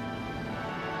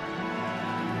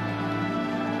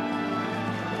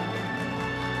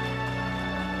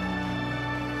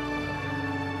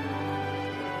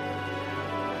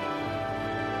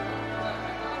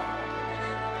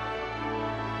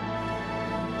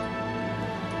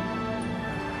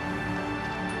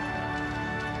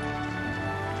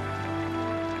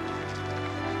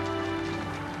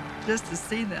 Just to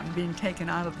see them being taken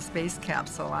out of the space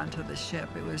capsule onto the ship,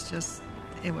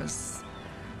 it was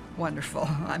wonderful.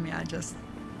 I mean,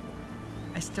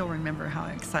 I still remember how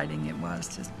exciting it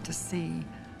was to see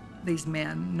these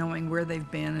men, knowing where they've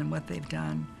been and what they've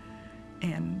done,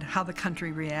 and how the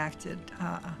country reacted.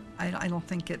 I don't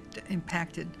think it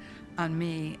impacted on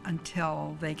me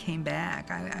until they came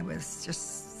back. I was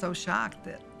just so shocked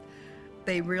that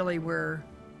they really were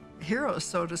heroes,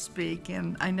 so to speak,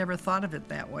 and I never thought of it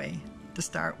that way to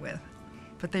start with,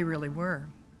 but they really were.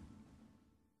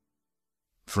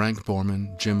 Frank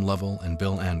Borman, Jim Lovell, and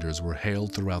Bill Anders were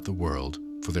hailed throughout the world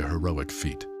for their heroic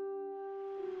feat.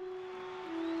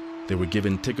 They were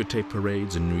given ticker tape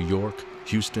parades in New York,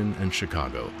 Houston, and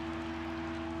Chicago.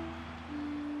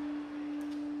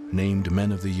 Named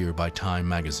Men of the Year by Time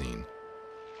magazine,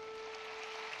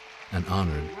 and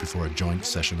honored before a joint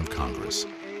session of Congress.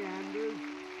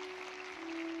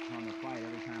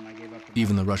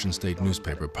 Even the Russian state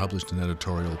newspaper published an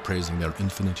editorial praising their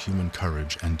infinite human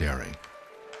courage and daring.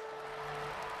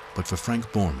 But for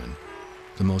Frank Borman,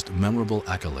 the most memorable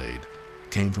accolade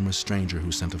came from a stranger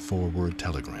who sent a 4-word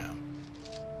telegram.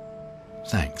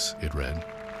 "Thanks," it read.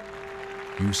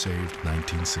 "You saved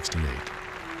 1968.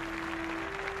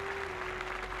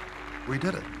 We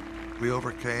did it. We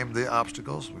overcame the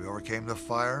obstacles, we overcame the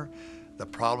fire, the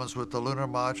problems with the lunar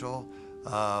module,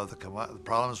 the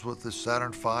problems with the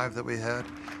Saturn V that we had,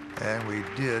 and we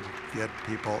did get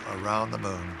people around the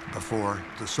moon before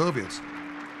the Soviets.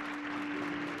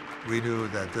 We knew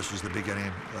that this was the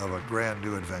beginning of a grand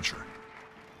new adventure.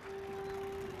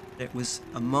 It was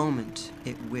a moment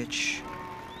at which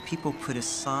people put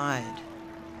aside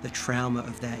the trauma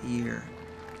of that year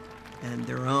and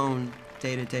their own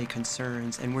day-to-day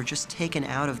concerns and were just taken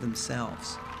out of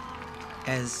themselves,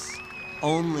 as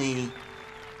only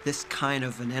this kind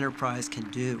of an enterprise can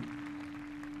do,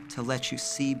 to let you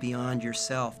see beyond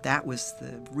yourself. That was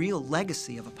the real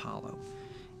legacy of Apollo.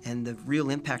 And the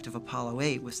real impact of Apollo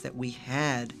 8 was that we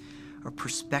had a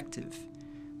perspective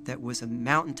that was a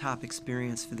mountaintop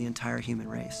experience for the entire human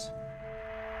race.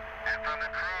 And from the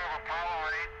crew of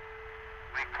Apollo 8,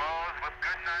 we close with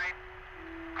good night,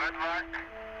 good luck,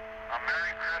 a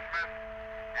Merry Christmas,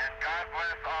 and God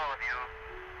bless all